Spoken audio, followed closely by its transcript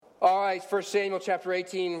All right, 1 Samuel chapter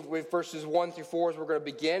 18 with verses 1 through 4 is where we're going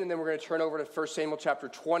to begin, and then we're going to turn over to 1 Samuel chapter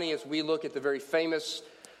 20 as we look at the very famous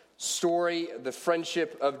story, the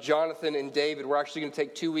friendship of Jonathan and David. We're actually going to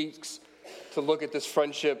take 2 weeks to look at this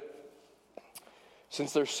friendship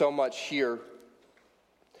since there's so much here.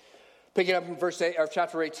 Picking up in verse 8 of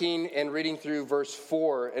chapter 18 and reading through verse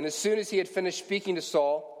 4. And as soon as he had finished speaking to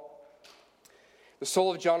Saul, the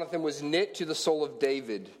soul of Jonathan was knit to the soul of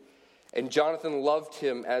David, and Jonathan loved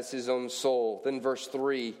him as his own soul. Then verse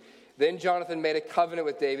 3. Then Jonathan made a covenant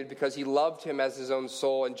with David because he loved him as his own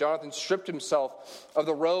soul. And Jonathan stripped himself of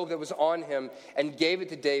the robe that was on him and gave it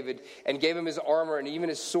to David, and gave him his armor and even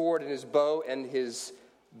his sword and his bow and his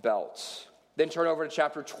belt. Then turn over to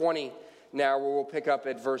chapter 20 now, where we'll pick up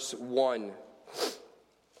at verse 1.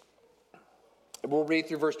 We'll read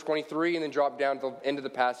through verse 23 and then drop down to the end of the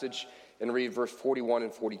passage and read verse 41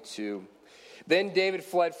 and 42. Then David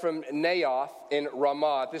fled from Naioth in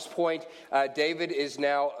Ramah. At this point, David is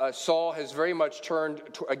now, Saul has very much turned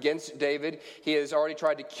against David. He has already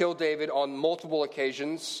tried to kill David on multiple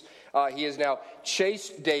occasions. He has now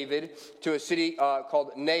chased David to a city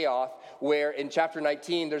called Naioth, where in chapter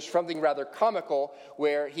 19 there's something rather comical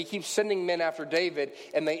where he keeps sending men after David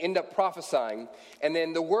and they end up prophesying. And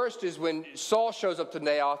then the worst is when Saul shows up to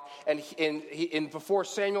Naioth and before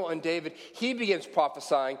Samuel and David, he begins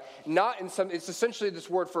prophesying. It's essentially this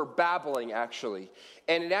word for babbling, actually.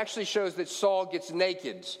 And it actually shows that Saul gets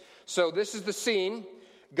naked. So this is the scene.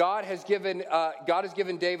 God has given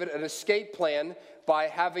David an escape plan by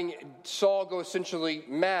having Saul go essentially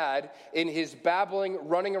mad in his babbling,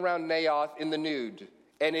 running around Naioth in the nude.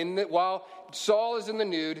 And while Saul is in the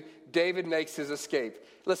nude, David makes his escape.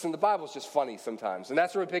 Listen, the Bible's just funny sometimes. And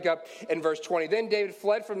that's where we pick up in verse 20. Then David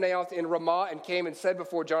fled from Naioth in Ramah and came and said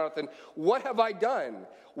before Jonathan, "What have I done?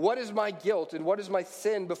 What is my guilt and what is my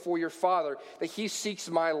sin before your father that he seeks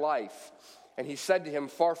my life?" And he said to him,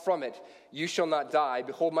 "Far from it, you shall not die.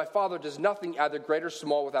 Behold, my father does nothing, either great or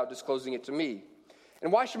small, without disclosing it to me.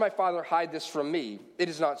 And why should my father hide this from me? It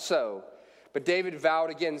is not so." But David vowed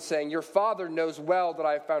again, saying, "Your father knows well that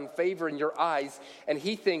I have found favor in your eyes, and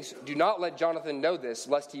he thinks, do not let Jonathan know this,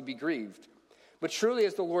 lest he be grieved. But truly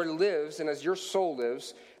as the Lord lives, and as your soul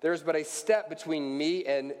lives, there is but a step between me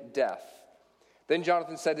and death." Then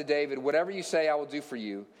Jonathan said to David, "Whatever you say, I will do for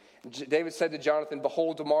you." David said to Jonathan,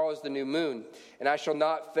 "Behold, tomorrow is the new moon, and I shall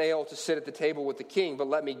not fail to sit at the table with the king, but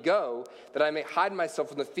let me go, that I may hide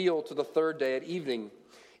myself in the field till the third day at evening.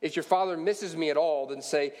 If your father misses me at all, then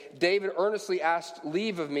say, David earnestly asked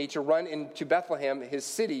leave of me to run into Bethlehem, his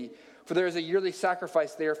city, for there is a yearly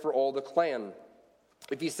sacrifice there for all the clan.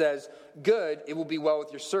 If he says, good, it will be well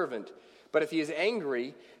with your servant. But if he is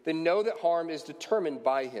angry, then know that harm is determined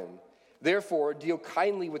by him. Therefore, deal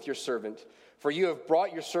kindly with your servant, for you have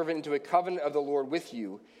brought your servant into a covenant of the Lord with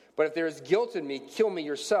you. But if there is guilt in me, kill me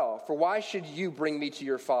yourself, for why should you bring me to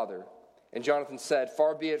your father?" And Jonathan said,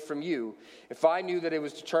 "Far be it from you. If I knew that it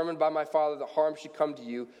was determined by my father that harm should come to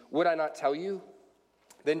you, would I not tell you?"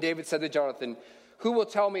 Then David said to Jonathan, "Who will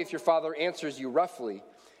tell me if your father answers you roughly?"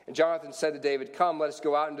 And Jonathan said to David, "Come, let us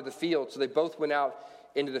go out into the field." So they both went out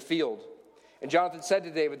into the field. And Jonathan said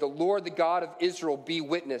to David, "The Lord, the God of Israel, be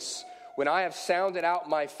witness. When I have sounded out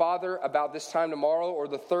my father about this time tomorrow or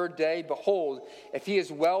the third day, behold, if he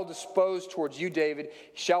is well disposed towards you, David,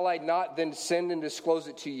 shall I not then send and disclose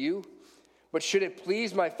it to you? But should it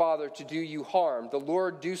please my father to do you harm, the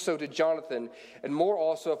Lord do so to Jonathan, and more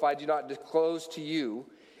also if I do not disclose to you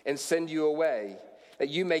and send you away, that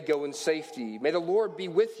you may go in safety. May the Lord be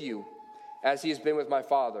with you, as he has been with my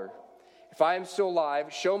father. If I am still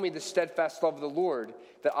alive, show me the steadfast love of the Lord,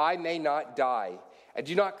 that I may not die. And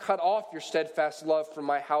do not cut off your steadfast love from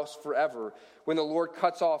my house forever, when the Lord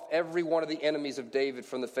cuts off every one of the enemies of David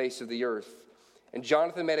from the face of the earth." And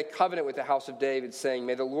Jonathan made a covenant with the house of David, saying,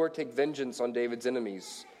 "May the Lord take vengeance on David's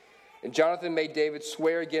enemies." And Jonathan made David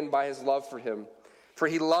swear again by his love for him, for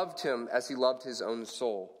he loved him as he loved his own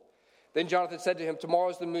soul. Then Jonathan said to him, "Tomorrow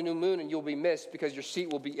is the new moon, and you'll be missed, because your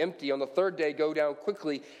seat will be empty. On the third day, go down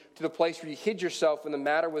quickly to the place where you hid yourself when the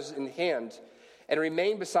matter was in hand, and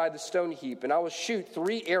remain beside the stone heap. And I will shoot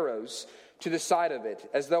 3 arrows to the side of it,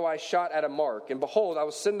 as though I shot at a mark. And behold, I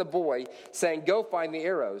will send the boy, saying, go find the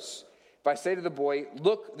arrows. If I say to the boy,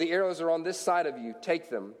 look, the arrows are on this side of you, take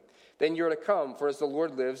them. Then you are to come, for as the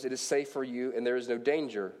Lord lives, it is safe for you, and there is no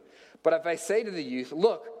danger. But if I say to the youth,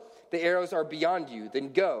 look, the arrows are beyond you,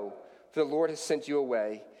 then go, for the Lord has sent you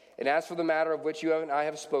away. And as for the matter of which you and I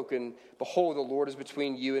have spoken, behold, the Lord is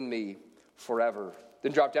between you and me forever."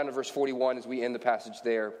 Then drop down to verse 41 as we end the passage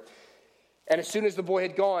there. And as soon as the boy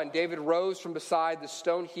had gone, David rose from beside the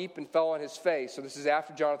stone heap and fell on his face. So this is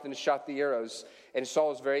after Jonathan had shot the arrows. And Saul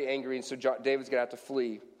was very angry, and so David's going to have to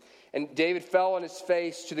flee. And David fell on his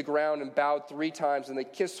face to the ground and bowed 3 times, and they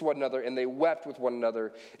kissed one another, and they wept with one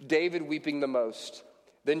another, David weeping the most.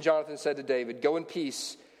 Then Jonathan said to David, "Go in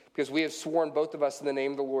peace, because we have sworn both of us in the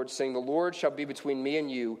name of the Lord, saying, 'The Lord shall be between me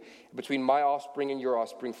and you, between my offspring and your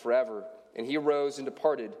offspring forever.' And he arose and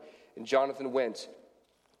departed, and Jonathan went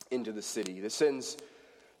into the city." This ends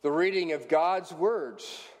the reading of God's word.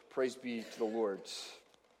 Praise be to the Lord.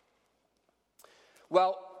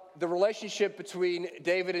 Well, the relationship between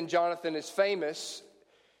David and Jonathan is famous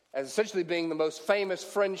as essentially being the most famous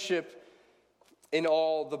friendship in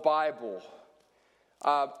all the Bible.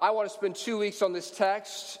 I want to spend 2 weeks on this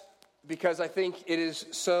text because I think it is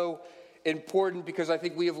so important, because I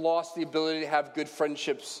think we have lost the ability to have good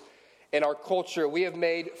friendships in our culture. We have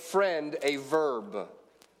made friend a verb.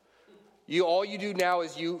 All you do now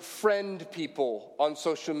is you friend people on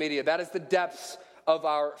social media. That is the depths of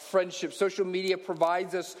our friendship. Social media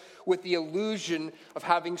provides us with the illusion of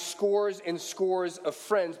having scores and scores of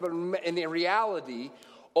friends, but in reality,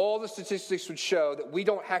 all the statistics would show that we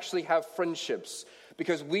don't actually have friendships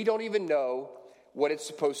because we don't even know what it's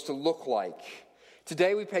supposed to look like.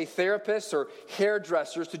 Today we pay therapists or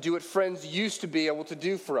hairdressers to do what friends used to be able to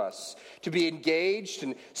do for us, to be engaged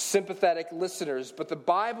and sympathetic listeners. But the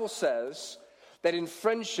Bible says that in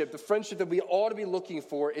friendship, the friendship that we ought to be looking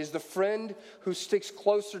for is the friend who sticks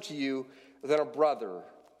closer to you than a brother.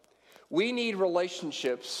 We need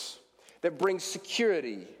relationships that bring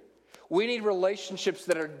security. We need relationships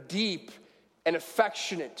that are deep and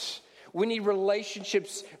affectionate. We need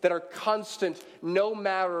relationships that are constant no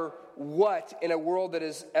matter what in a world that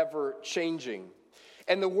is ever changing.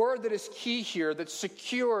 And the word that is key here that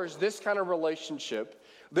secures this kind of relationship,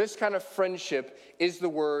 this kind of friendship, is the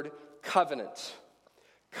word covenant.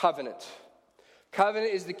 Covenant.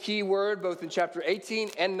 Covenant is the key word both in chapter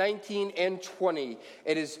 18 and 19 and 20.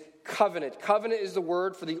 It is covenant. Covenant is the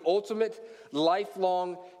word for the ultimate,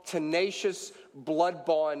 lifelong, tenacious blood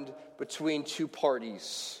bond between two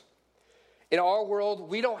parties. In our world,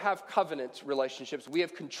 we don't have covenant relationships. We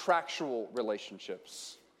have contractual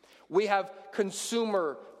relationships. We have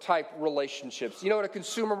consumer-type relationships. You know what a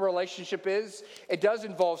consumer relationship is? It does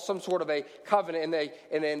involve some sort of a covenant,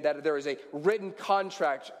 and that there is a written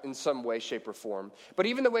contract in some way, shape, or form. But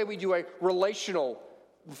even the way we do a relational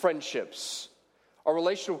friendships, our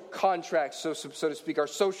relational contracts, so to speak, our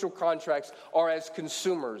social contracts are as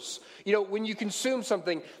consumers. You know, when you consume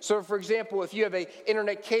something, so for example, if you have an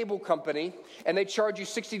internet cable company and they charge you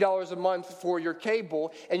 $60 a month for your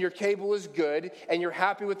cable, and your cable is good and you're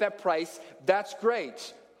happy with that price, that's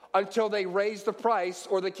great. Until they raise the price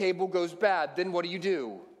or the cable goes bad, then what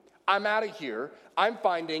do? I'm out of here. I'm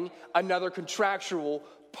finding another contractual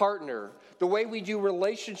partner. The way we do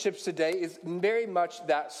relationships today is very much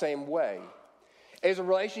that same way. Is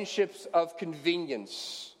relationships of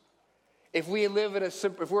convenience. If we're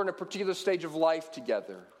in a particular stage of life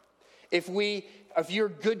together, if you're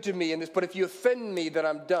good to me in this, but if you offend me, then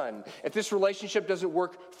I'm done. If this relationship doesn't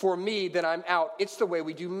work for me, then I'm out. It's the way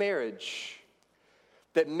we do marriage.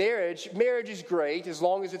 That marriage is great as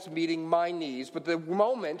long as it's meeting my needs, but the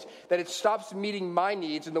moment that it stops meeting my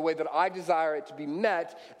needs in the way that I desire it to be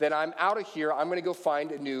met, then I'm out of here. I'm going to go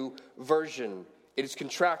find a new version. It is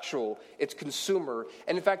contractual, it's consumer,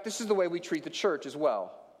 and in fact, this is the way we treat the church as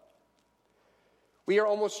well. We are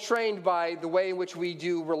almost trained by the way in which we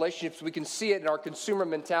do relationships. We can see it in our consumer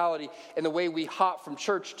mentality and the way we hop from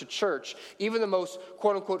church to church. Even the most,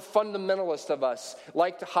 quote-unquote, fundamentalist of us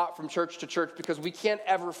like to hop from church to church because we can't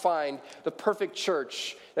ever find the perfect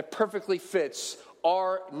church that perfectly fits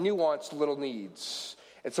our nuanced little needs.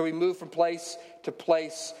 And so we move from place to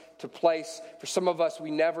place to place. For some of us,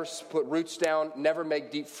 we never put roots down, never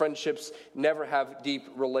make deep friendships, never have deep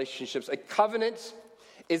relationships. A covenant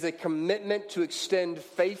is a commitment to extend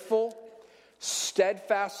faithful,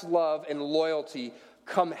 steadfast love and loyalty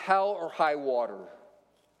come hell or high water,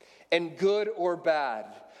 and good or bad.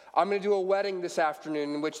 I'm going to do a wedding this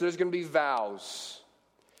afternoon in which there's going to be vows.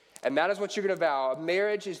 And that is what you're going to vow.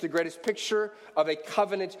 Marriage is the greatest picture of a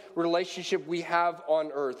covenant relationship we have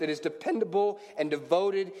on earth. It is dependable and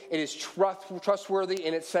devoted. It is trustworthy.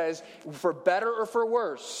 And it says, for better or for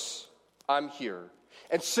worse, I'm here.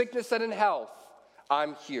 In sickness and in health,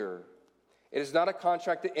 I'm here. It is not a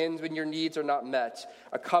contract that ends when your needs are not met.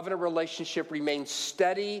 A covenant relationship remains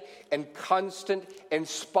steady and constant in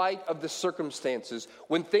spite of the circumstances.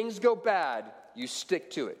 When things go bad, you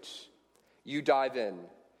stick to it. You dive in.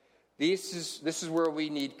 This is where we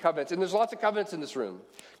need covenants. And there's lots of covenants in this room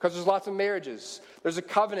because there's lots of marriages. There's a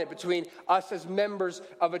covenant between us as members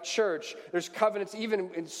of a church. There's covenants, even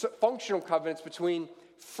in functional covenants between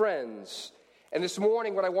friends. And this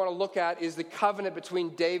morning, what I want to look at is the covenant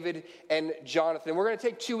between David and Jonathan. We're going to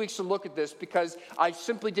take 2 weeks to look at this because I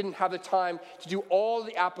simply didn't have the time to do all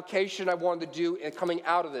the application I wanted to do coming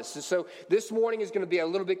out of this. And so this morning is going to be a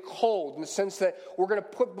little bit cold in the sense that we're going to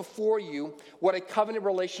put before you what a covenant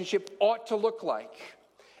relationship ought to look like.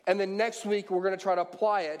 And then next week, we're going to try to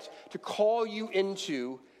apply it to call you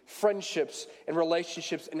into friendships and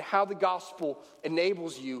relationships and how the gospel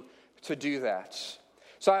enables you to do that.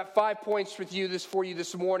 So I have 5 points for you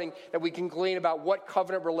this morning that we can glean about what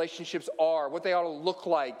covenant relationships are, what they ought to look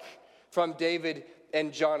like from David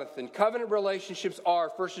and Jonathan. Covenant relationships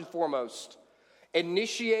are, first and foremost,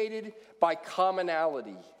 initiated by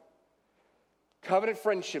commonality. Covenant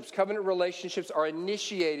friendships, covenant relationships are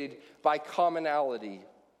initiated by commonality.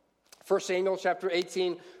 1 Samuel chapter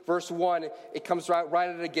 18, verse 1, it comes right out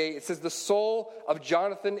of the gate. It says, the soul of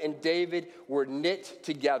Jonathan and David were knit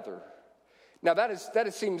together. Now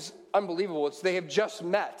that seems unbelievable. They have just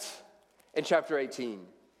met in chapter 18.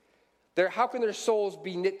 How can their souls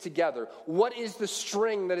be knit together? What is the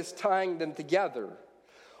string that is tying them together?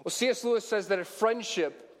 Well, C.S. Lewis says that a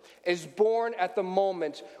friendship is born at the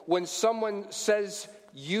moment when someone says,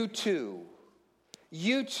 you too.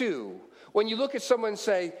 You too. When you look at someone and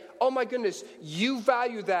say, oh my goodness, you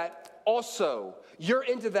value that also. You're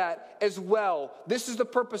into that as well. This is the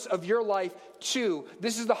purpose of your life too.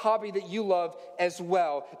 This is the hobby that you love as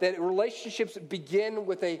well. That relationships begin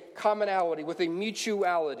with a commonality, with a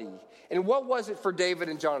mutuality. And what was it for David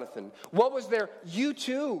and Jonathan? What was their you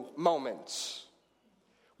too moments?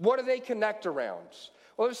 What do they connect around?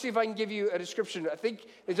 Well, let's see if I can give you a description. I think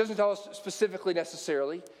it doesn't tell us specifically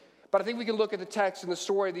necessarily, but I think we can look at the text and the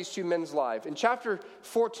story of these two men's lives. In chapter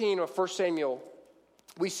 14 of 1 Samuel,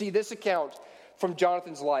 we see this account from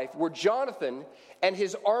Jonathan's life, where Jonathan and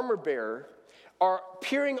his armor bearer are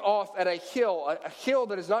peering off at a hill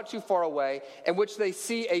that is not too far away, in which they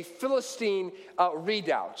see a Philistine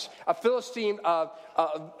redoubt, a Philistine,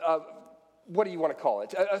 what do you want to call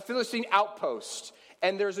it? A Philistine outpost.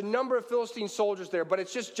 And there's a number of Philistine soldiers there, but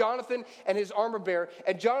it's just Jonathan and his armor bearer.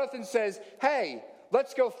 And Jonathan says, hey,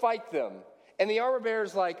 let's go fight them. And the armor bearer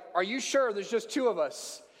is like, are you sure? There's just two of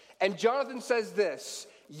us. And Jonathan says this,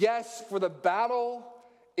 yes, for the battle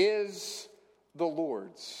is the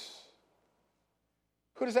Lord's.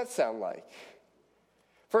 Who does that sound like?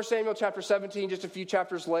 1 Samuel chapter 17, just a few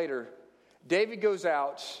chapters later, David goes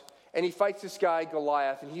out and he fights this guy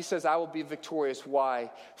Goliath, and he says, I will be victorious.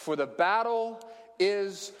 Why? For the battle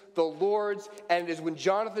is the Lord's. And it is when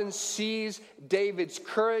Jonathan sees David's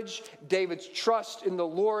courage, David's trust in the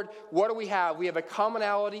Lord, what do we have? We have a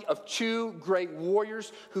commonality of two great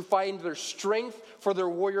warriors who find their strength for their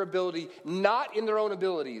warrior ability, not in their own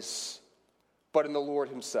abilities, but in the Lord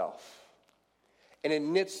himself. And it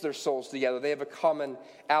knits their souls together. They have a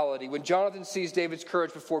commonality. When Jonathan sees David's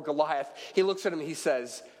courage before Goliath, he looks at him and he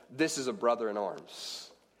says, this is a brother in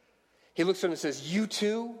arms. He looks at him and says, you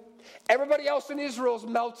too? Everybody else in Israel is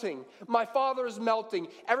melting. My father is melting.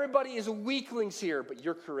 Everybody is weaklings here, but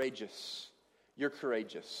you're courageous. You're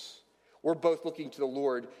courageous. We're both looking to the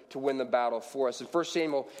Lord to win the battle for us. In 1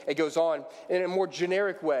 Samuel, it goes on in a more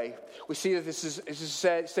generic way. We see that this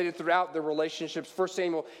is stated throughout the relationships. 1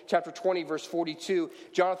 Samuel chapter 20, verse 42,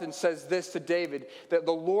 Jonathan says this to David, that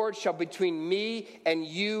the Lord shall be between me and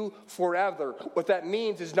you forever. What that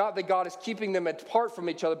means is not that God is keeping them apart from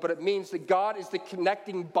each other, but it means that God is the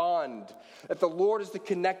connecting bond, that the Lord is the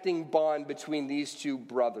connecting bond between these two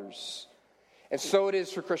brothers. And so it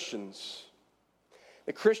is for Christians.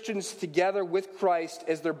 The Christians together with Christ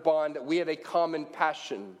as their bond, we have a common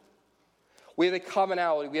passion. We have a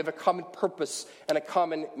commonality. We have a common purpose and a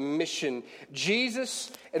common mission.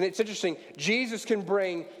 Jesus, and it's interesting, Jesus can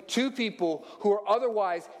bring two people who are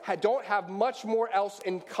otherwise don't have much more else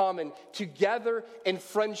in common together in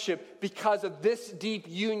friendship because of this deep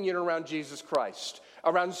union around Jesus Christ,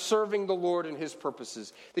 around serving the Lord and his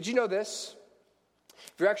purposes. Did you know this?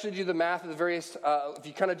 If you actually do the math of the various, if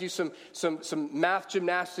you kind of do some math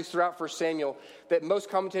gymnastics throughout 1 Samuel, that most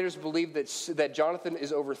commentators believe that Jonathan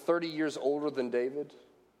is over 30 years older than David.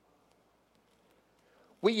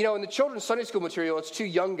 In the children's Sunday school material, it's two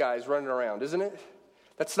young guys running around, isn't it?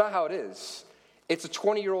 That's not how it is. It's a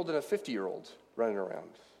 20-year-old and a 50-year-old running around.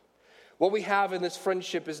 What we have in this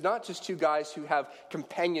friendship is not just two guys who have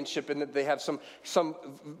companionship and that they have some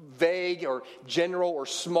vague or general or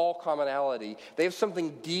small commonality. They have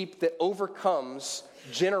something deep that overcomes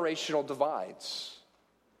generational divides.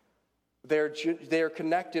 They're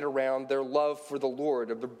connected around their love for the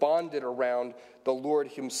Lord, or they're bonded around the Lord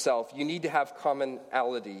himself. You need to have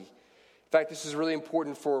commonality. In fact, this is really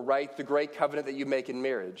important for, the great covenant that you make in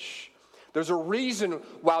marriage. There's a reason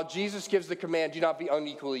why Jesus gives the command, do not be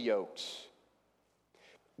unequally yoked.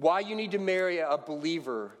 Why you need to marry a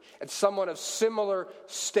believer and someone of similar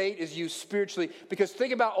state as you spiritually. Because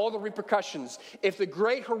think about all the repercussions. If the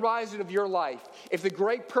great horizon of your life, if the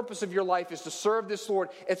great purpose of your life is to serve this Lord,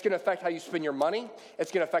 it's going to affect how you spend your money.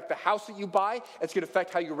 It's going to affect the house that you buy. It's going to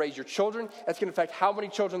affect how you raise your children. It's going to affect how many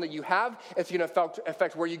children that you have. It's going to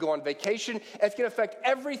affect where you go on vacation. It's going to affect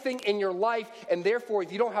everything in your life. And therefore,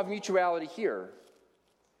 if you don't have mutuality here,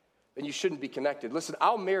 then you shouldn't be connected. Listen,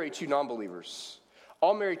 I'll marry two non-believers.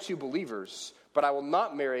 I'll marry two believers, but I will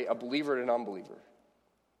not marry a believer and a non-believer.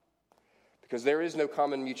 Because there is no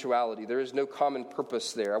common mutuality. There is no common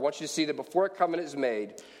purpose there. I want you to see that before a covenant is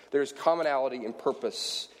made, there is commonality in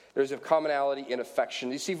purpose. There's a commonality in affection.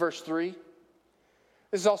 Do you see verse 3?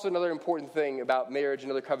 This is also another important thing about marriage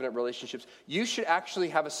and other covenant relationships. You should actually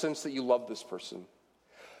have a sense that you love this person.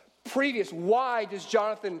 Why does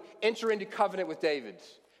Jonathan enter into covenant with David?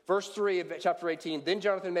 Verse 3 of chapter 18, then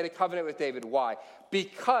Jonathan made a covenant with David. Why?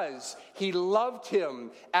 Because he loved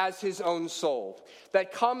him as his own soul.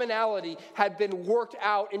 That commonality had been worked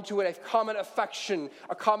out into a common affection,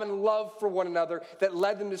 a common love for one another that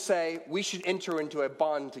led them to say, we should enter into a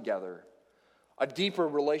bond together, a deeper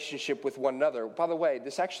relationship with one another. By the way,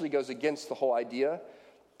 this actually goes against the whole idea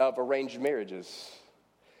of arranged marriages.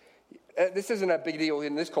 This isn't a big deal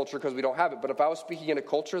in this culture because we don't have it, but if I was speaking in a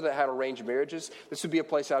culture that had arranged marriages, this would be a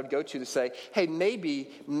place I would go to say, hey, maybe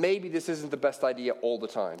this isn't the best idea all the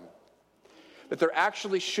time. That there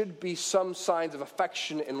actually should be some signs of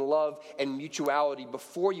affection and love and mutuality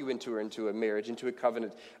before you enter into a marriage, into a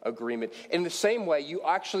covenant agreement. In the same way, you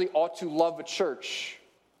actually ought to love a church.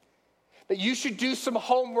 That you should do some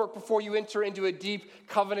homework before you enter into a deep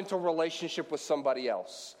covenantal relationship with somebody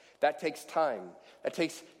else. That takes time. It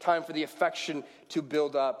takes time for the affection to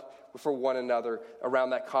build up for one another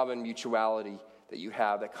around that common mutuality that you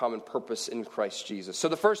have, that common purpose in Christ Jesus. So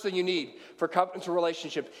the first thing you need for covenantal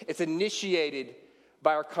relationship, it's initiated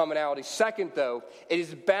by our commonality. Second, though, it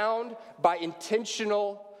is bound by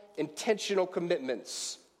intentional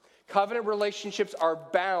commitments. Covenant relationships are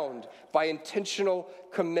bound by intentional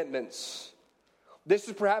commitments. This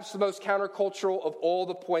is perhaps the most countercultural of all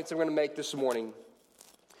the points I'm going to make this morning.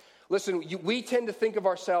 Listen, we tend to think of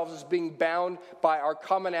ourselves as being bound by our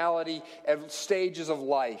commonality and stages of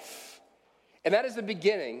life. And that is the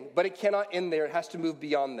beginning, but it cannot end there. It has to move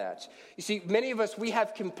beyond that. You see, many of us, we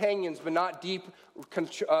have companions, but not deep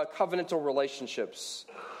covenantal relationships.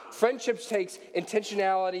 Friendships takes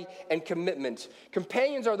intentionality and commitment.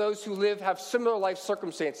 Companions are those who have similar life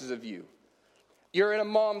circumstances of you. You're in a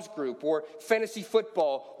mom's group, or fantasy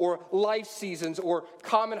football, or life seasons, or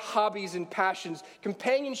common hobbies and passions.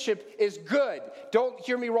 Companionship is good. Don't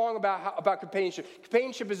hear me wrong about companionship.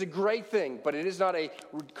 Companionship is a great thing, but it is not a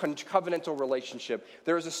covenantal relationship.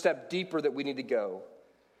 There is a step deeper that we need to go.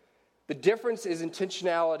 The difference is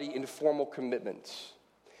intentionality in formal commitment.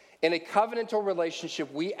 In a covenantal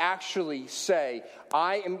relationship, we actually say,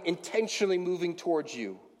 I am intentionally moving towards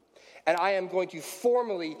you. And I am going to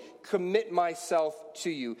formally commit myself to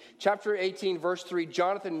you. Chapter 18, verse 3,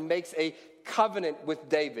 Jonathan makes a covenant with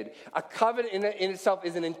David. A covenant in itself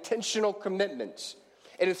is an intentional commitment.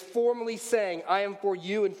 It is formally saying, I am for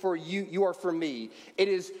you and for you, you are for me. It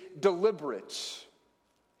is deliberate.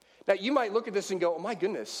 Now, you might look at this and go, oh my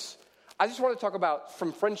goodness, I just want to talk about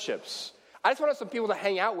from friendships. I just want to have some people to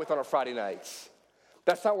hang out with on our Friday nights.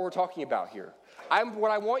 That's not what we're talking about here. What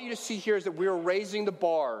I want you to see here is that we're raising the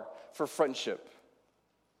bar for friendship.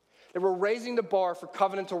 That we're raising the bar for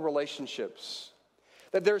covenantal relationships.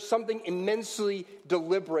 That there's something immensely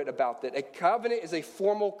deliberate about that. A covenant is a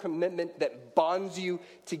formal commitment that bonds you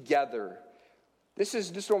together.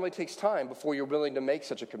 This normally takes time before you're willing to make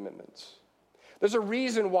such a commitment. There's a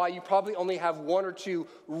reason why you probably only have one or two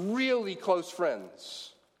really close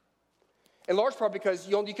friends. In large part because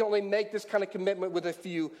you can only make this kind of commitment with a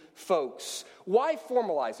few folks. Why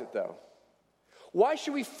formalize it, though? Why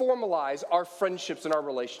should we formalize our friendships and our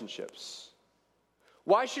relationships?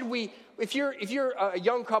 Why should we, if you're a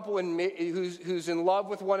young couple who's in love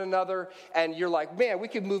with one another, and you're like, man, we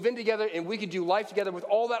could move in together and we could do life together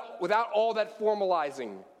without all that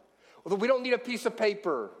formalizing. We don't need a piece of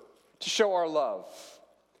paper to show our love.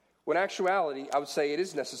 When in actuality, I would say it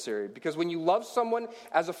is necessary, because when you love someone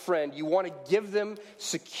as a friend, you want to give them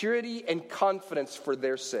security and confidence for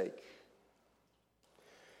their sake.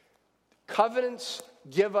 Covenants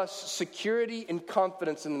give us security and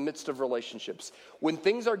confidence in the midst of relationships. When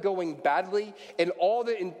things are going badly,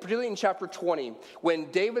 particularly in chapter 20, when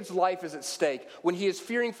David's life is at stake, when he is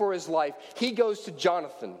fearing for his life, he goes to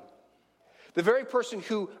Jonathan, the very person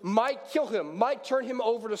who might kill him, might turn him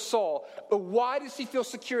over to Saul. But why does he feel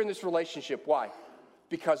secure in this relationship? Why?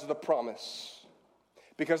 Because of the promise,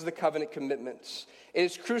 because of the covenant commitments. It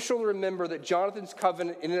is crucial to remember that Jonathan's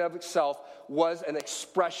covenant in and of itself was an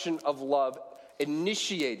expression of love,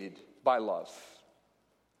 initiated by love.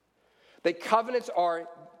 That covenants are,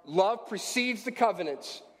 love precedes the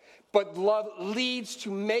covenant, but love leads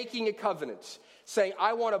to making a covenant, saying,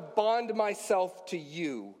 I want to bond myself to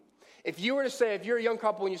you. If you were to say, if you're a young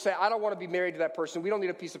couple and you say, I don't want to be married to that person, we don't need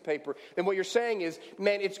a piece of paper, then what you're saying is,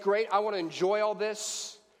 man, it's great, I want to enjoy all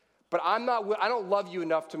this, but I don't love you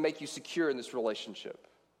enough to make you secure in this relationship.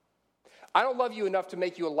 I don't love you enough to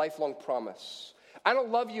make you a lifelong promise. I don't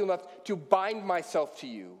love you enough to bind myself to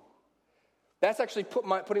you. That's actually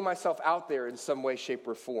putting myself out there in some way, shape,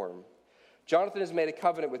 or form. Jonathan has made a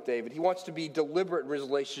covenant with David. He wants to be deliberate in his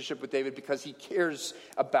relationship with David because he cares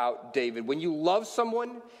about David. When you love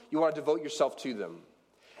someone, you want to devote yourself to them.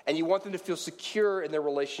 And you want them to feel secure in their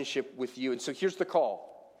relationship with you. And so here's the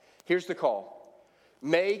call. Here's the call.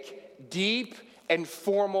 Make deep and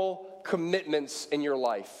formal commitments in your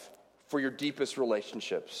life for your deepest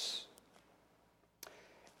relationships.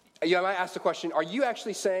 I might ask the question, are you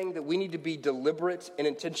actually saying that we need to be deliberate and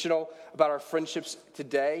intentional about our friendships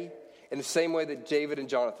today in the same way that David and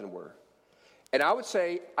Jonathan were? And I would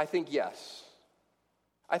say, I think yes.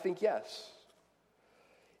 I think yes.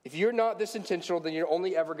 If you're not this intentional, then you're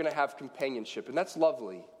only ever going to have companionship, and that's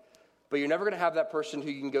lovely, but you're never going to have that person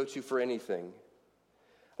who you can go to for anything.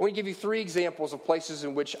 I want to give you 3 examples of places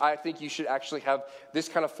in which I think you should actually have this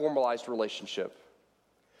kind of formalized relationship.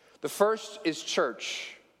 The first is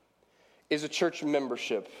church, is a church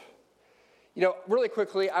membership. You know, really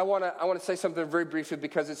quickly, I want to say something very briefly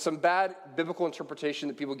because it's some bad biblical interpretation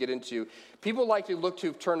that people get into. People like to look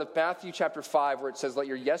to turn to Matthew chapter 5 where it says, let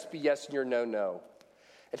your yes be yes and your no, no.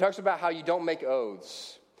 It talks about how you don't make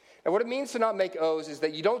oaths. And what it means to not make oaths is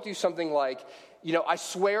that you don't do something like, I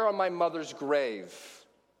swear on my mother's grave.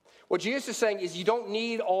 What Jesus is saying is you don't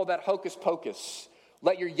need all that hocus pocus.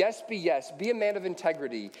 Let your yes be yes. Be a man of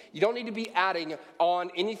integrity. You don't need to be adding on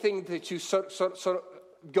anything to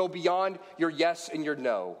go beyond your yes and your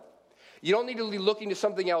no. You don't need to be looking to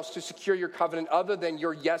something else to secure your covenant other than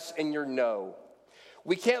your yes and your no.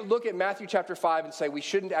 We can't look at Matthew chapter 5 and say we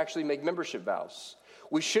shouldn't actually make membership vows.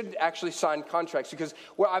 We shouldn't actually sign contracts because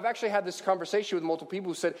I've actually had this conversation with multiple people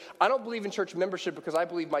who said, I don't believe in church membership because I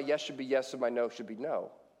believe my yes should be yes and my no should be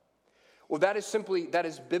no. Well, that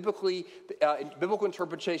is biblical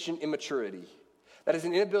interpretation immaturity. That is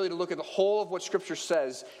an inability to look at the whole of what Scripture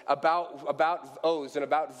says about oaths and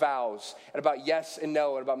about vows and about yes and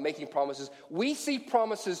no and about making promises. We see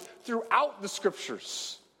promises throughout the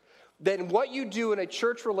Scriptures. Then what you do in a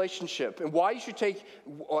church relationship and why you should take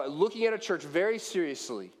looking at a church very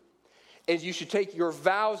seriously is you should take your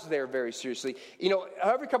vows there very seriously.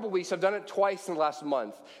 Every couple of weeks, I've done it twice in the last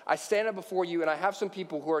month. I stand up before you and I have some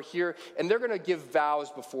people who are here and they're going to give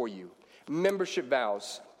vows before you, membership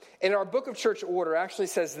vows. And our book of church order actually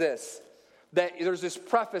says this, that there's this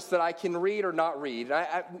preface that I can read or not read.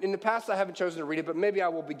 In the past, I haven't chosen to read it, but maybe I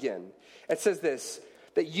will begin. It says this,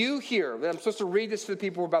 that you here, that I'm supposed to read this to the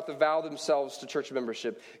people about to vow themselves to church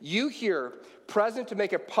membership. You here, present to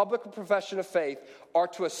make a public profession of faith, are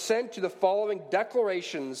to assent to the following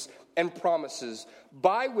declarations and promises,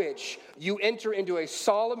 by which you enter into a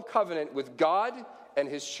solemn covenant with God and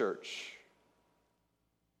His church.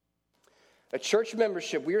 A church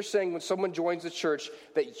membership, we are saying when someone joins the church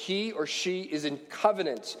that he or she is in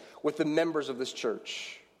covenant with the members of this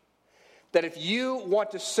church. That if you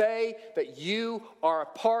want to say that you are a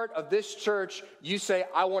part of this church, you say,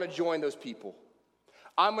 I want to join those people.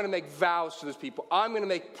 I'm going to make vows to those people. I'm going to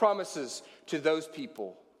make promises to those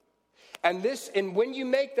people. And when you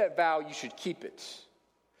make that vow, you should keep it.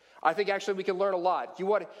 I think actually we can learn a lot.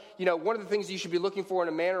 One of the things you should be looking for in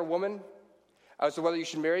a man or woman, as to whether you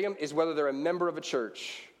should marry them, is whether they're a member of a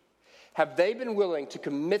church. Have they been willing to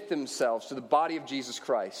commit themselves to the body of Jesus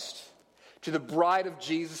Christ, to the bride of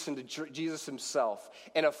Jesus and to Jesus Himself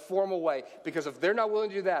in a formal way? Because if they're not willing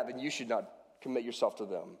to do that, then you should not commit yourself to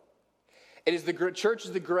them. Church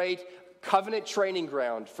is the great covenant training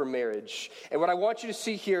ground for marriage. And what I want you to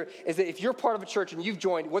see here is that if you're part of a church and you've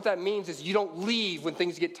joined, what that means is you don't leave when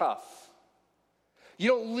things get tough. You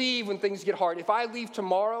don't leave when things get hard. If I leave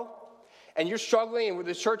tomorrow and you're struggling and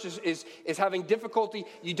the church is having difficulty,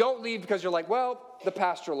 you don't leave because you're like, well, the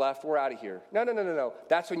pastor left, we're out of here. No.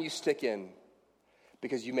 That's when you stick in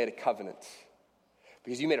because you made a covenant,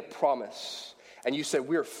 because you made a promise. And you said,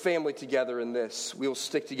 we're family together in this. We will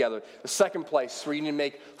stick together. The second place where you need to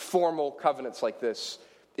make formal covenants like this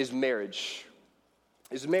is marriage.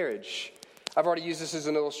 I've already used this as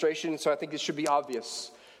an illustration, so I think it should be obvious.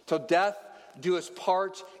 Till death do us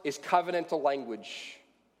part is covenantal language.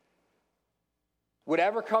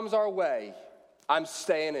 Whatever comes our way, I'm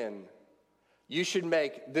staying in. You should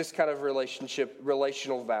make this kind of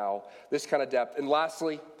relational vow, this kind of depth. And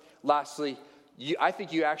lastly, I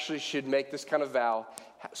think you actually should make this kind of vow.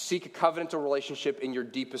 Seek a covenantal relationship in your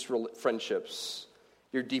deepest friendships.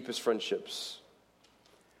 Your deepest friendships.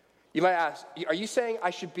 You might ask, are you saying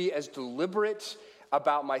I should be as deliberate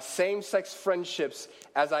about my same-sex friendships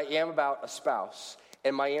as I am about a spouse?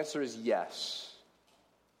 And my answer is yes.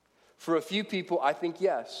 For a few people, I think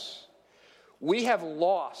yes. We have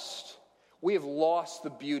lost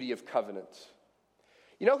the beauty of covenant.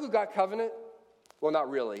 You know who got covenant? Well, not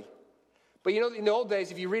really. But you know, in the old days,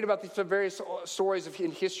 if you read about the various stories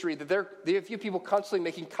in history, that there are a few people constantly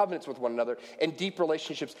making covenants with one another and deep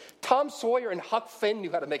relationships. Tom Sawyer and Huck Finn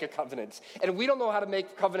knew how to make a covenant, and we don't know how to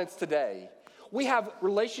make covenants today. We have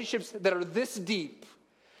relationships that are this deep.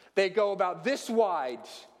 They go about this wide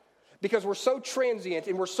because we're so transient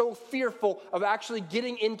and we're so fearful of actually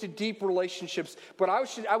getting into deep relationships. But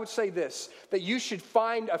I would say this, that you should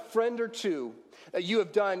find a friend or two that you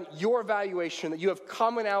have done your evaluation, that you have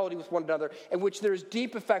commonality with one another, in which there is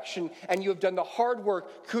deep affection, and you have done the hard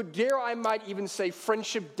work, I might even say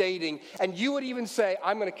friendship dating, and you would even say,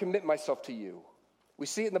 I'm going to commit myself to you. We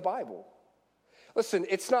see it in the Bible. Listen,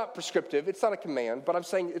 it's not prescriptive, it's not a command, but I'm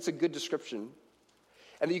saying it's a good description.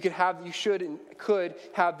 And that you should and could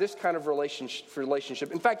have this kind of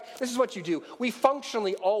relationship. In fact, this is what you do. We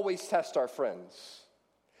functionally always test our friends.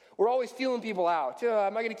 We're always feeling people out.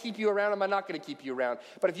 Am I going to keep you around? Am I not going to keep you around?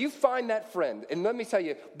 But if you find that friend, and let me tell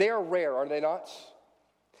you, they are rare, are they not?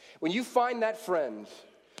 When you find that friend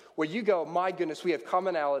where you go, my goodness, we have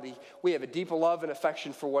commonality, we have a deep love and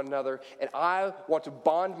affection for one another, and I want to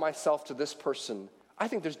bond myself to this person, I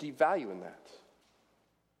think there's deep value in that.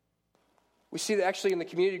 We see that actually in the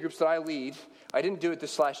community groups that I lead. I didn't do it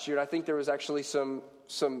this last year, and I think there was actually some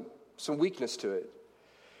weakness to it.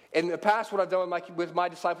 In the past, what I've done with my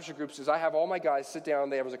discipleship groups is I have all my guys sit down.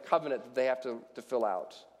 There was a covenant that they have to fill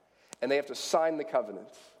out, and they have to sign the covenant.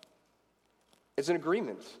 It's an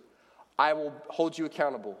agreement. I will hold you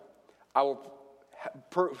accountable. I will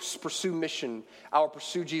pursue mission. I will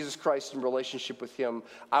pursue Jesus Christ in relationship with him.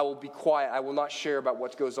 I will be quiet. I will not share about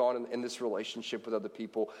what goes on in this relationship with other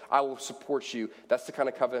people. I will support you. That's the kind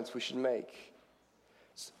of covenants we should make.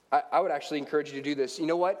 I would actually encourage you to do this. You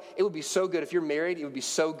know what? It would be so good. If you're married, it would be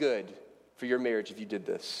so good for your marriage if you did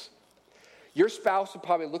this. Your spouse would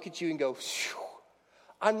probably look at you and go,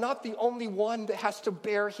 I'm not the only one that has to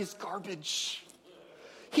bear his garbage.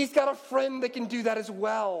 He's got a friend that can do that as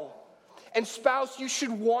well. And spouse, you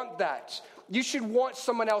should want that. You should want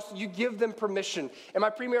someone else. You give them permission. In my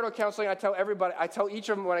premarital counseling, I tell each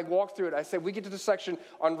of them when I walk through it, I say, we get to the section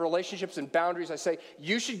on relationships and boundaries. I say,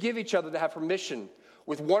 you should give each other to have permission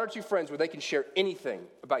with one or two friends where they can share anything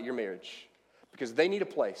about your marriage because they need a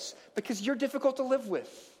place, because you're difficult to live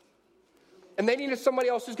with. And they need somebody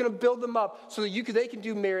else who's going to build them up so that they can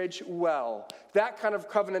do marriage well. That kind of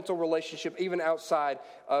covenantal relationship, even outside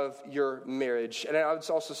of your marriage. And I would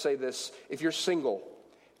also say this, if you're single,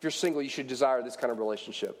 you should desire this kind of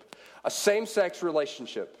relationship. A same-sex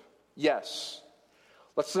relationship, yes.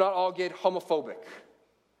 Let's not all get homophobic.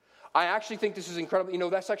 I actually think this is incredible. You know,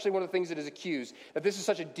 that's actually one of the things that is accused, that this is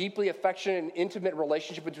such a deeply affectionate and intimate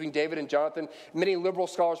relationship between David and Jonathan. Many liberal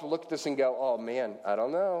scholars will look at this and go, oh man, I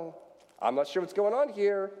don't know. I'm not sure what's going on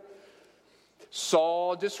here.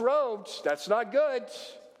 Saul disrobed. That's not good.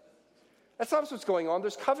 That's not what's going on.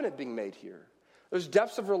 There's covenant being made here. There's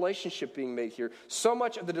depths of relationship being made here. So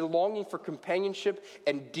much of the longing for companionship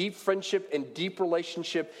and deep friendship and deep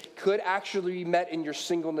relationship could actually be met in your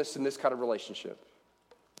singleness in this kind of relationship.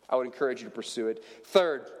 I would encourage you to pursue it.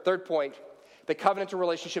 Third point, the covenantal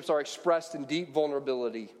relationships are expressed in deep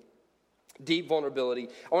vulnerability. Deep vulnerability.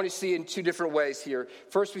 I want to see it in two different ways here.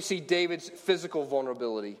 First, we see David's physical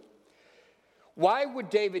vulnerability. Why would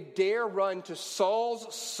David dare run to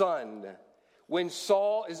Saul's son when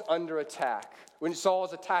Saul is under attack, when Saul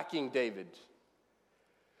is attacking David?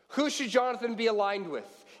 Who should Jonathan be aligned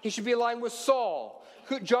with? He should be aligned with Saul.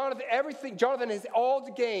 Jonathan has all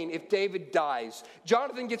to gain if David dies.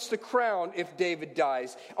 Jonathan gets the crown if David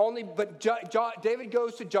dies. But David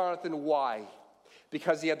goes to Jonathan. Why?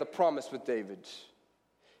 Because he had the promise with David.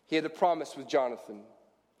 He had the promise with Jonathan.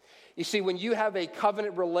 You see, when you have a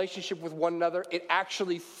covenant relationship with one another, it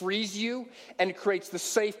actually frees you and creates the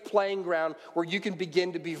safe playing ground where you can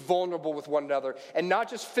begin to be vulnerable with one another. And not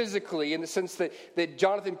just physically, in the sense that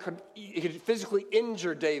Jonathan could physically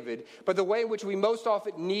injure David, but the way in which we most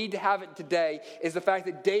often need to have it today is the fact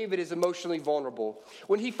that David is emotionally vulnerable.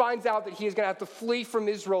 When he finds out that he is going to have to flee from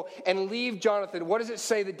Israel and leave Jonathan, what does it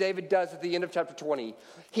say that David does at the end of chapter 20?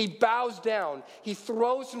 He bows down, he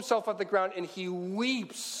throws himself at the ground, and he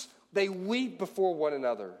weeps. They weep before one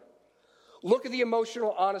another. Look at the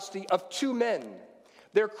emotional honesty of two men.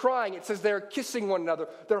 They're crying. It says they're kissing one another.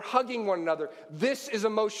 They're hugging one another. This is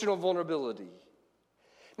emotional vulnerability.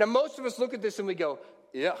 Now, most of us look at this and we go,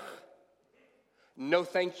 ugh, no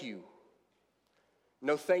thank you.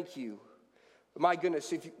 No thank you. My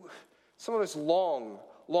goodness, some of us long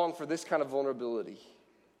for this kind of vulnerability.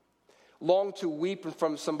 Long to weep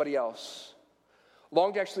from somebody else.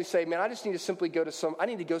 Long to actually say, man, I just need to simply go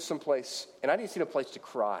someplace, and I just need a place to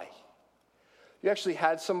cry. You actually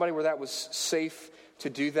had somebody where that was safe to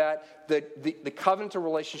do that. The covenantal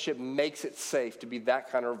relationship makes it safe to be that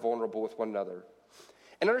kind of vulnerable with one another.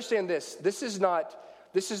 And understand this is not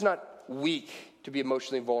weak to be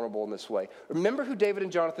emotionally vulnerable in this way. Remember who David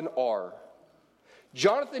and Jonathan are.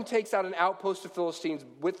 Jonathan takes out an outpost of Philistines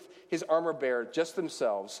with his armor bearer, just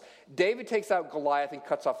themselves. David takes out Goliath and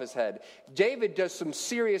cuts off his head. David does some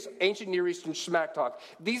serious ancient Near Eastern smack talk.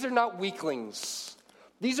 These are not weaklings.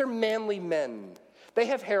 These are manly men. They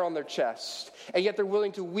have hair on their chest, and yet they're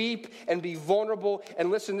willing to weep and be vulnerable. And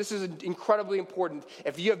listen, this is incredibly important.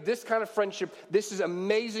 If you have this kind of friendship, this is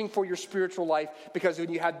amazing for your spiritual life, because when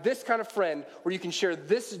you have this kind of friend where you can share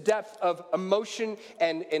this depth of emotion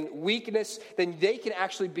and weakness, then they can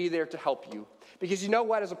actually be there to help you. Because you know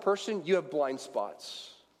what, as a person, you have blind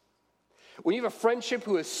spots. When you have a friendship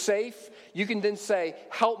who is safe, you can then say,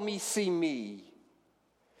 help me see me.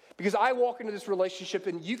 Because I walk into this relationship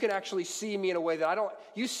and you can actually see me in a way that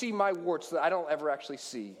you see my warts that I don't ever actually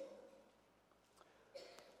see.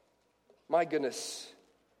 My goodness.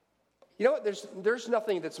 You know what, there's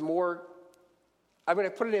nothing that's more, I'm going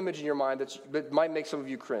to put an image in your mind that might make some of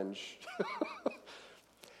you cringe.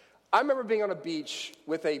 I remember being on a beach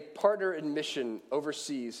with a partner in mission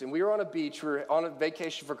overseas, and we were on a beach, we were on a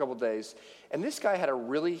vacation for a couple days, and this guy had a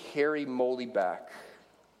really hairy, moldy back.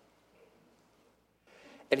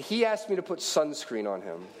 And he asked me to put sunscreen on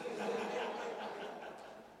him.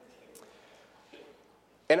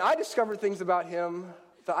 And I discovered things about him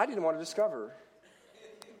that I didn't want to discover.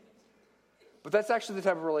 But that's actually the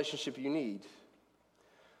type of relationship you need.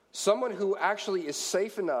 Someone who actually is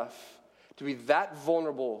safe enough to be that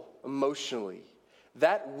vulnerable emotionally,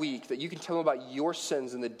 that weak, that you can tell them about your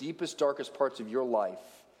sins in the deepest, darkest parts of your life.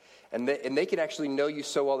 And they can actually know you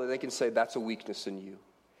so well that they can say, that's a weakness in you.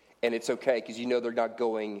 And it's okay, because you know they're not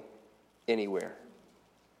going anywhere.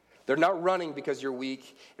 They're not running because you're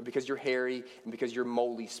weak and because you're hairy and because you're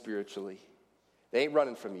moldy spiritually. They ain't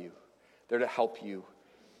running from you. They're to help you.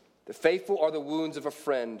 The faithful are the wounds of a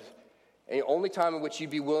friend. And the only time in which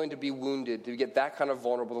you'd be willing to be wounded, to get that kind of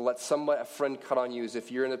vulnerable, to let a friend cut on you, is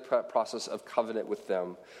if you're in the process of covenant with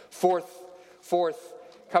them. Fourth,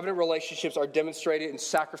 covenant relationships are demonstrated in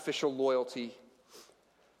sacrificial loyalty.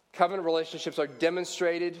 Covenant relationships are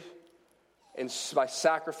demonstrated by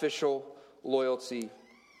sacrificial loyalty.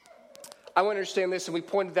 I want to understand this, and we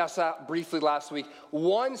pointed this out briefly last week.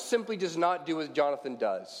 One simply does not do what Jonathan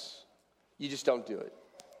does. You just don't do it.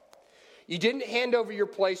 You didn't hand over your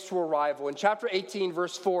place to a rival. In chapter 18,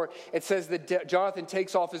 verse 4, it says that Jonathan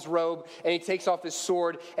takes off his robe and he takes off his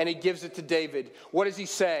sword and he gives it to David. What is he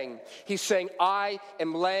saying? He's saying, I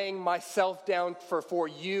am laying myself down for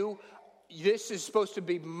you. This is supposed to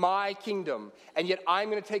be my kingdom, and yet I'm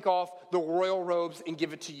going to take off the royal robes and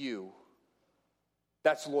give it to you.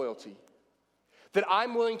 That's loyalty. That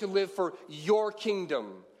I'm willing to live for your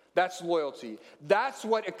kingdom. That's loyalty. That's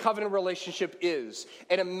what a covenant relationship is.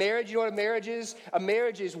 And a marriage, you know what a marriage is? A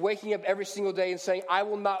marriage is waking up every single day and saying, I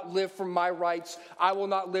will not live for my rights. I will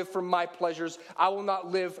not live for my pleasures. I will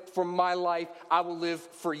not live for my life. I will live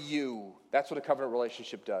for you. That's what a covenant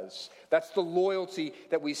relationship does. That's the loyalty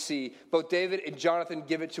that we see. Both David and Jonathan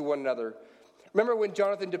give it to one another. Remember when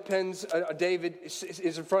Jonathan David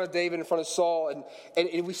is in front of David, in front of Saul,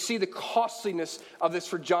 and we see the costliness of this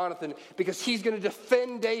for Jonathan, because he's going to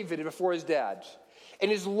defend David before his dad. And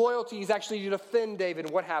his loyalty is actually to defend David.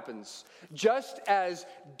 And what happens? Just as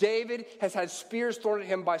David has had spears thrown at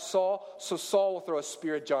him by Saul, so Saul will throw a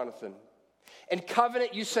spear at Jonathan. In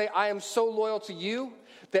covenant, you say, I am so loyal to you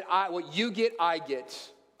that what you get, I get.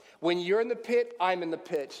 When you're in the pit, I'm in the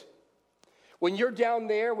pit. When you're down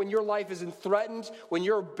there, when your life isn't threatened, when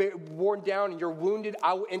you're worn down and you're wounded,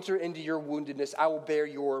 I will enter into your woundedness. I will bear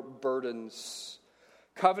your burdens.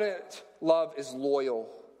 Covenant love is loyal.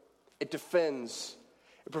 It defends.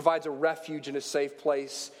 It provides a refuge and a safe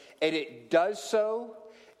place. And it does so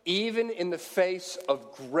even in the face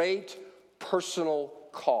of great personal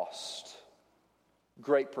cost.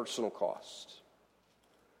 Great personal cost.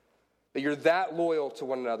 That you're that loyal to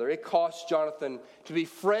one another. It cost Jonathan to be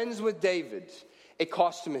friends with David. It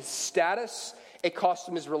cost him his status. It cost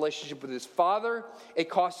him his relationship with his father. It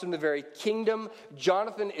cost him the very kingdom.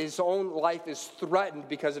 Jonathan, his own life is threatened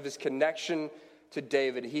because of his connection to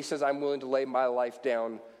David. He says, I'm willing to lay my life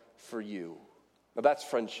down for you. Now that's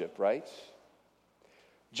friendship, right?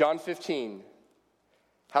 John 15.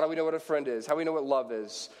 How do we know what a friend is? How do we know what love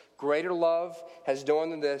is? Greater love has no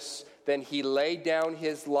one than this, than he laid down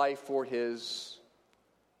his life for his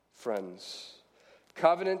friends.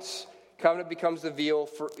 Covenant becomes the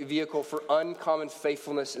vehicle for uncommon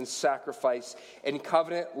faithfulness and sacrifice. In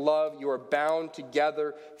covenant love, you are bound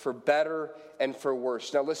together for better and for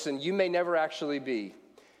worse. Now listen, you may never actually be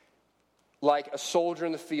like a soldier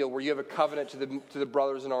in the field where you have a covenant to the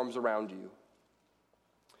brothers in arms around you.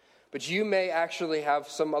 But you may actually have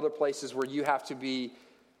some other places where you have to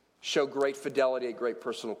show great fidelity at great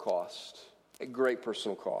personal cost. At great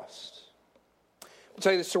personal cost. I'll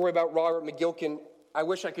tell you the story about Robert McGilkin. I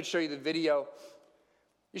wish I could show you the video.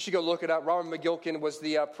 You should go look it up. Robert McGilkin was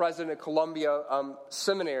the president of Columbia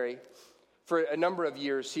Seminary for a number of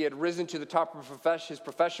years. He had risen to the top of his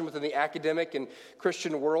profession within the academic and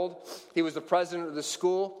Christian world. He was the president of the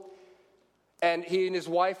school. And he and his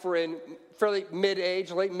wife were in fairly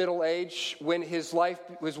mid-age, late middle age, when his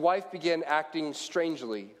wife began acting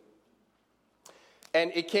strangely.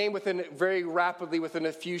 And it came very rapidly, within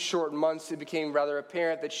a few short months, it became rather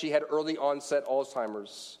apparent that she had early onset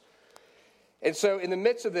Alzheimer's. And so in the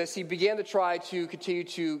midst of this, he began to try to continue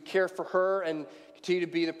to care for her and continue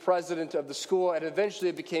to be the president of the school. And eventually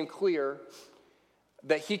it became clear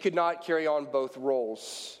that he could not carry on both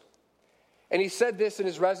roles. And he said this in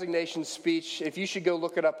his resignation speech. If you should go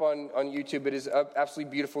look it up on YouTube, it is absolutely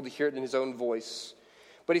beautiful to hear it in his own voice.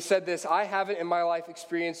 But he said this, I haven't in my life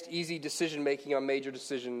experienced easy decision-making on major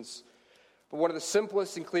decisions. But one of the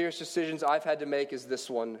simplest and clearest decisions I've had to make is this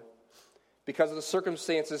one, because of the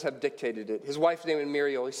circumstances have dictated it. His wife's name is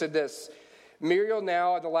Muriel. He said this, Muriel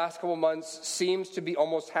now in the last couple months seems to be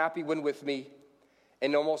almost happy when with me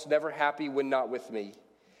and almost never happy when not with me.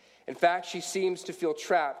 In fact, she seems to feel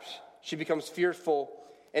trapped. She becomes fearful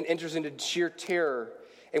and enters into sheer terror.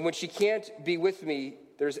 And when she can't be with me,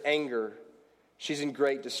 there's anger. She's in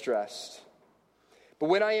great distress. But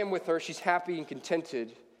when I am with her, she's happy and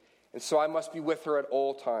contented, and so I must be with her at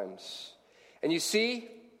all times. And you see,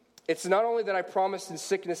 it's not only that I promised in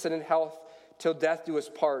sickness and in health till death do us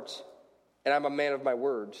part, and I'm a man of my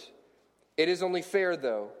word. It is only fair,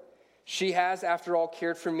 though. She has, after all,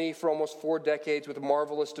 cared for me for almost 4 decades with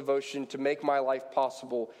marvelous devotion to make my life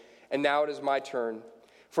possible, and now it is my turn.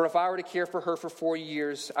 For if I were to care for her for 4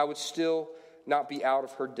 years, I would still not be out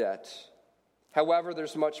of her debt. However,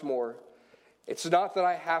 there's much more. It's not that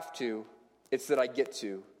I have to, it's that I get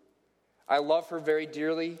to. I love her very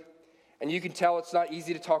dearly, and you can tell it's not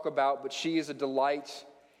easy to talk about, but she is a delight,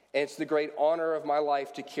 and it's the great honor of my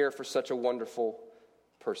life to care for such a wonderful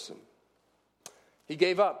person. He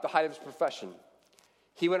gave up the height of his profession.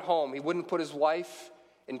 He went home. He wouldn't put his wife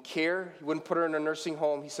in care. He wouldn't put her in a nursing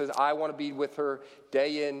home. He says, I want to be with her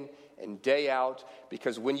day in and day out,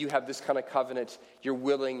 because when you have this kind of covenant, you're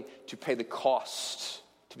willing to pay the cost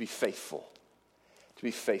to be faithful. To be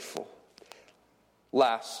faithful.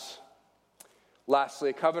 Lastly,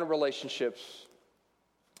 covenant relationships.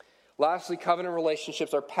 Lastly, covenant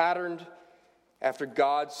relationships are patterned after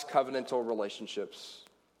God's covenantal relationships.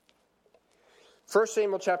 1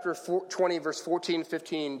 Samuel chapter 20, verse 14 and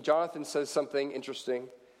 15, Jonathan says something interesting.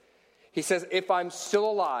 He says, if I'm still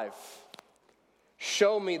alive,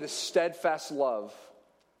 show me the steadfast love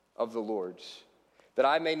of the Lord, that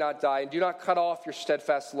I may not die, and do not cut off your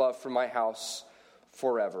steadfast love from my house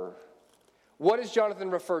forever. What is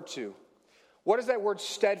Jonathan referred to? What is that word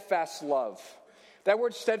steadfast love? That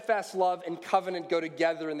word steadfast love and covenant go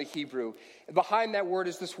together in the Hebrew. Behind that word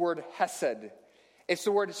is this word hesed. It's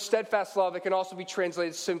the word steadfast love. It can also be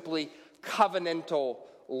translated simply covenantal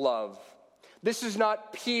love. This is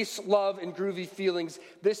not peace, love, and groovy feelings.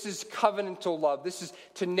 This is covenantal love. This is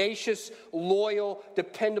tenacious, loyal,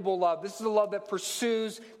 dependable love. This is a love that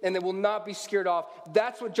pursues and that will not be scared off.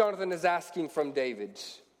 That's what Jonathan is asking from David.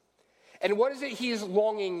 And what is it he is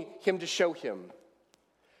longing him to show him?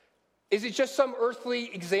 Is it just some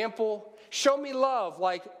earthly example show me love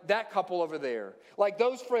like that couple over there, like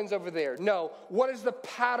those friends over there. No, what is the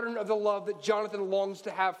pattern of the love that Jonathan longs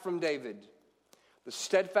to have from David? The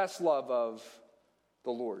steadfast love of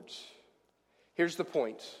the Lord. Here's the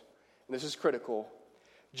point, and this is critical.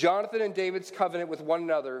 Jonathan and David's covenant with one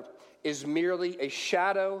another is merely a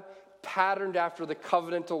shadow patterned after the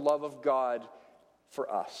covenantal love of God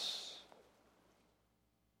for us.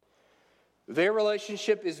 Their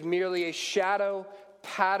relationship is merely a shadow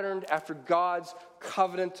patterned after God's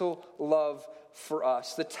covenantal love for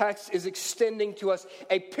us. The text is extending to us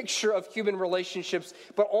a picture of human relationships,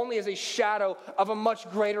 but only as a shadow of a much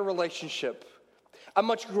greater relationship, a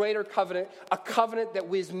much greater covenant, a covenant that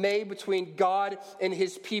was made between God and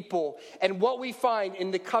his people. And what we find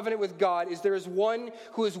in the covenant with God is there is one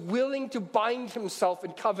who is willing to bind himself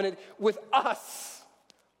in covenant with us.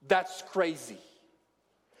 That's crazy.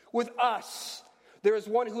 With us, there is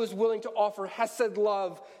one who is willing to offer hesed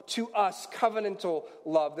love to us, covenantal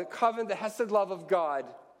love. The hesed love of God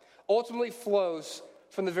ultimately flows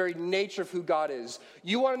from the very nature of who God is.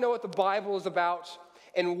 You want to know what the Bible is about?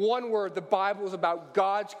 In one word, the Bible is about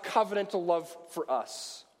God's covenantal love for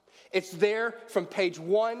us. It's there from page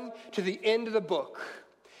 1 to the end of the book,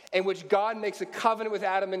 in which God makes a covenant with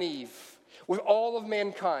Adam and Eve, with all of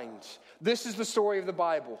mankind. This is the story of the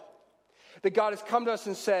Bible. That God has come to us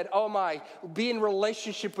and said, oh my, be in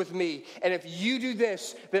relationship with me. And if you do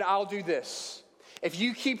this, then I'll do this. If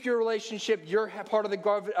you keep your relationship, you're part of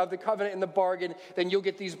the covenant in the bargain, then you'll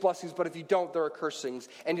get these blessings. But if you don't, there are cursings.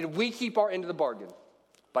 And did we keep our end of the bargain?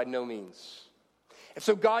 By no means. And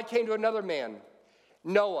so God came to another man,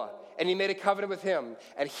 Noah, and he made a covenant with him.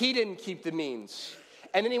 And he didn't keep the means.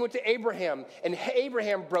 And then he went to Abraham, and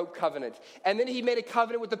Abraham broke covenant. And then he made a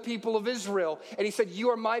covenant with the people of Israel. And he said, you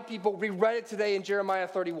are my people. We read it today in Jeremiah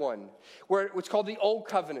 31, where it's called the Old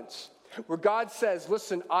Covenant, where God says,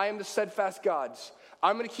 listen, I am the steadfast God.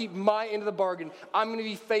 I'm going to keep my end of the bargain. I'm going to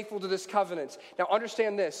be faithful to this covenant. Now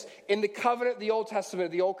understand this. In the covenant, the Old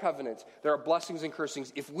Testament, the Old Covenant, there are blessings and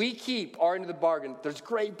cursings. If we keep our end of the bargain, there's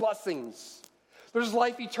great blessings. There's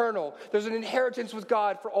life eternal. There's an inheritance with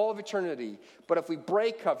God for all of eternity. But if we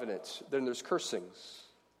break covenants, then there's cursings.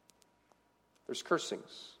 There's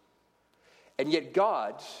cursings. And yet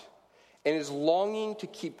God, in his longing to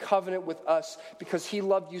keep covenant with us, because he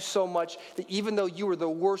loved you so much that even though you were the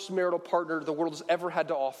worst marital partner the world has ever had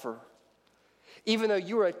to offer, even though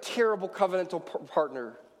you were a terrible covenantal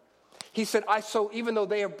partner, he said, even though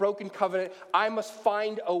they have broken covenant, I must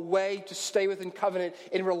find a way to stay within covenant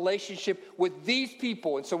in relationship with these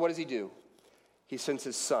people. And so what does he do? He sends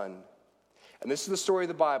his son. And this is the story of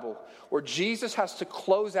the Bible, where Jesus has to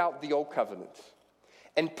close out the old covenant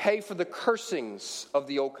and pay for the cursings of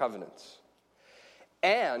the old covenant.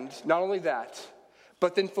 And not only that,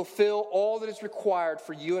 but then fulfill all that is required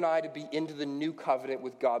for you and I to be into the new covenant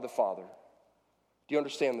with God the Father. Do you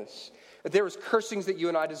understand this? That there was cursings that you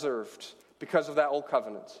and I deserved because of that old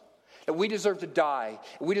covenant. That we deserved to die.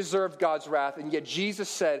 We deserved God's wrath. And yet Jesus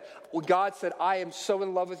said, God said, I am so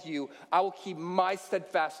in love with you, I will keep my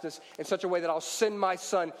steadfastness in such a way that I'll send my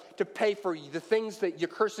son to pay for you, the things that your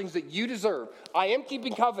cursings that you deserve. I am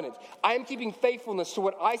keeping covenant. I am keeping faithfulness to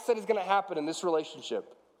what I said is going to happen in this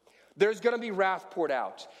relationship. There's going to be wrath poured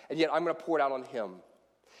out. And yet I'm going to pour it out on him.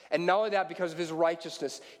 And not only that, because of his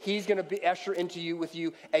righteousness, he's going to usher with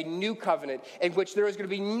you a new covenant in which there is going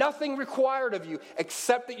to be nothing required of you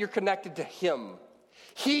except that you're connected to him.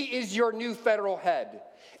 He is your new federal head.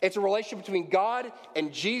 It's a relationship between God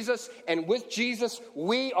and Jesus, and with Jesus,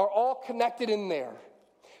 we are all connected in there.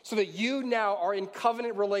 So that you now are in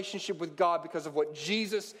covenant relationship with God because of what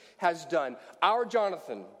Jesus has done. Our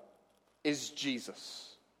Jonathan is Jesus.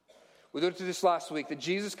 We looked at this last week, that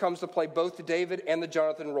Jesus comes to play both the David and the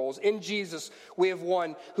Jonathan roles. In Jesus, we have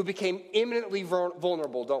one who became imminently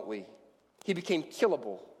vulnerable, don't we? He became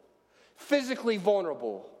killable, physically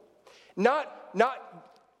vulnerable. Not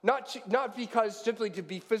because simply to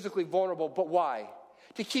be physically vulnerable, but why?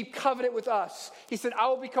 To keep covenant with us. He said, I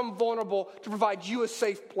will become vulnerable to provide you a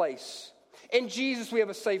safe place. In Jesus, we have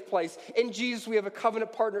a safe place. In Jesus, we have a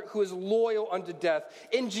covenant partner who is loyal unto death.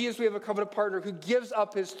 In Jesus, we have a covenant partner who gives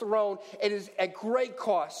up his throne. It is at great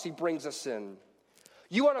cost he brings us in.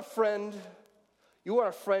 You want a friend? You want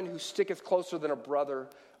a friend who sticketh closer than a brother?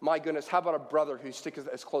 My goodness, how about a brother who sticketh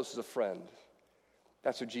as close as a friend?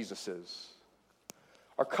 That's who Jesus is.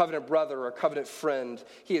 Our covenant brother, our covenant friend,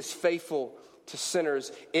 he is faithful to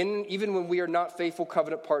sinners. Even when we are not faithful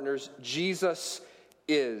covenant partners, Jesus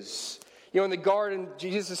is. You know, in the garden,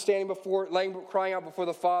 Jesus is crying out before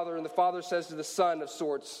the Father, and the Father says to the Son of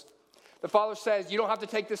sorts, the Father says, you don't have to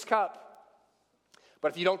take this cup, but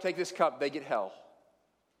if you don't take this cup, they get hell.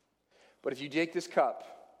 But if you take this cup,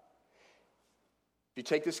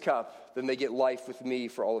 then they get life with me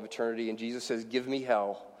for all of eternity. And Jesus says, give me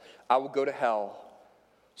hell. I will go to hell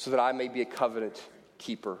so that I may be a covenant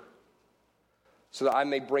keeper, so that I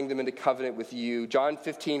may bring them into covenant with you. John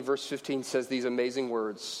 15, verse 15 says these amazing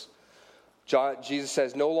words. Jesus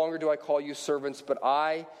says, no longer do I call you servants, but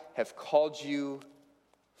I have called you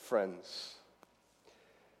friends.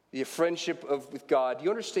 The friendship with God. Do you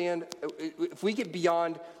understand? If we get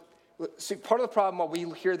beyond, see, part of the problem while we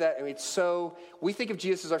hear that, we think of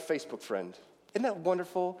Jesus as our Facebook friend. Isn't that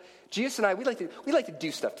wonderful? Jesus and I, we like to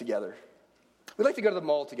do stuff together. We like to go to the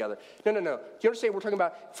mall together. No. Do you understand? We're talking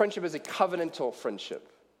about friendship as a covenantal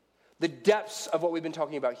friendship. The depths of what we've been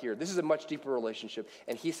talking about here. This is a much deeper relationship.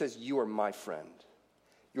 And he says, you are my friend.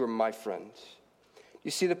 You are my friend. You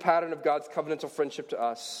see the pattern of God's covenantal friendship to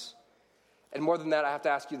us. And more than that, I have to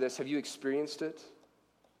ask you this. Have you experienced it?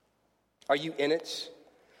 Are you in it?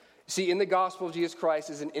 See, in the gospel of Jesus Christ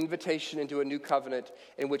is an invitation into a new covenant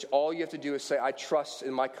in which all you have to do is say, I trust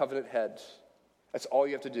in my covenant head. That's all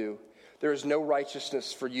you have to do. There is no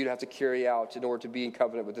righteousness for you to have to carry out in order to be in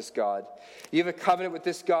covenant with this God. You have a covenant with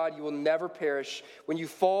this God, you will never perish. When you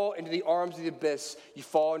fall into the arms of the abyss, you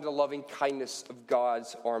fall into the loving kindness of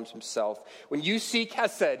God's arms himself. When you seek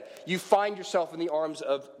Hesed, you find yourself in the arms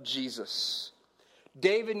of Jesus.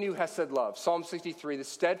 David knew Hesed love. Psalm 63, the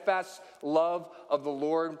steadfast love of the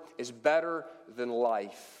Lord is better than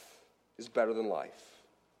life. Is better than life.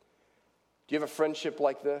 Do you have a friendship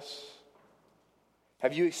like this?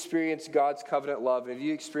 Have you experienced God's covenant love? Have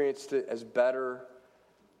you experienced it as better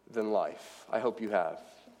than life? I hope you have.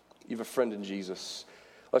 You have a friend in Jesus.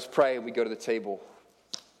 Let's pray and we go to the table.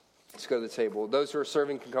 Let's go to the table. Those who are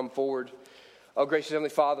serving can come forward. Oh, gracious Heavenly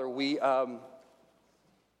Father, we've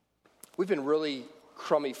been really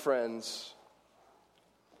crummy friends.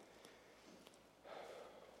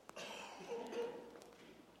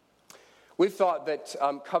 We thought that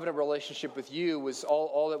covenant relationship with you was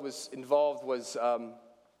all that was involved was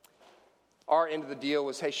our end of the deal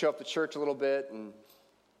was, hey, show up to church a little bit and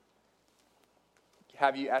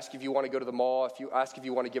have you ask if you want to go to the mall, if you ask if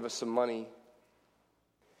you want to give us some money.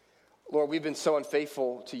 Lord, we've been so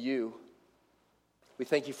unfaithful to you. We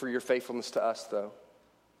thank you for your faithfulness to us, though.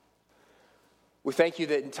 We thank you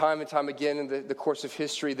that time and time again in the course of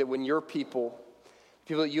history that when your people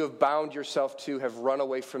that you have bound yourself to have run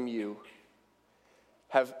away from you,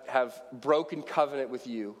 have broken covenant with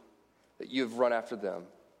you, that you have run after them.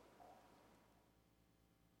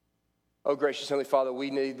 Oh, gracious Heavenly Father,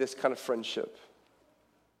 we need this kind of friendship.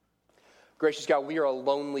 Gracious God, we are a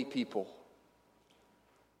lonely people.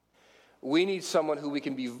 We need someone who we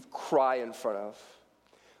can cry in front of.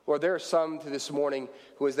 Lord, there are some this morning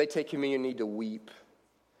who, as they take communion, need to weep.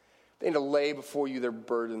 They need to lay before you their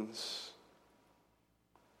burdens.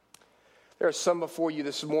 There are some before you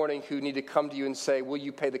this morning who need to come to you and say, will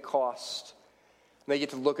you pay the cost? And they get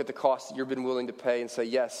to look at the cost that you've been willing to pay and say,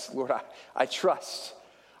 yes, Lord, I trust.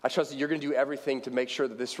 I trust that you're going to do everything to make sure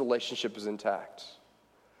that this relationship is intact.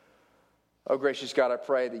 Oh, gracious God, I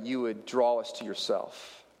pray that you would draw us to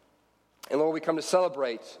yourself. And Lord, we come to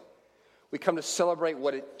celebrate. We come to celebrate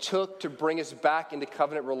what it took to bring us back into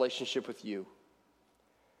covenant relationship with you.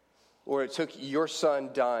 Lord, it took your son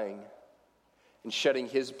dying and shedding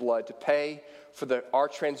his blood to pay for our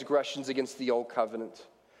transgressions against the old covenant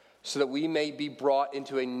so that we may be brought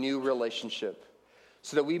into a new relationship,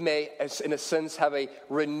 so that we may, in a sense, have a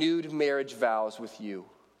renewed marriage vows with you,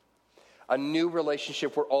 a new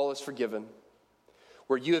relationship where all is forgiven,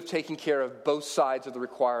 where you have taken care of both sides of the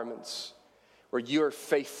requirements, where you are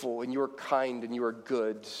faithful and you are kind and you are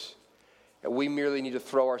good, and we merely need to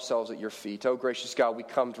throw ourselves at your feet. Oh, gracious God, we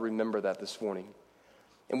come to remember that this morning.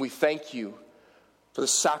 And we thank you for the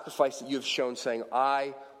sacrifice that you have shown, saying,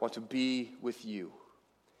 I want to be with you.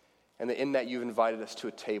 And that in that you've invited us to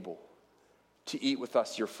a table to eat with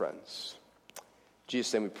us, your friends. In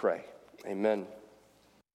Jesus' name we pray. Amen.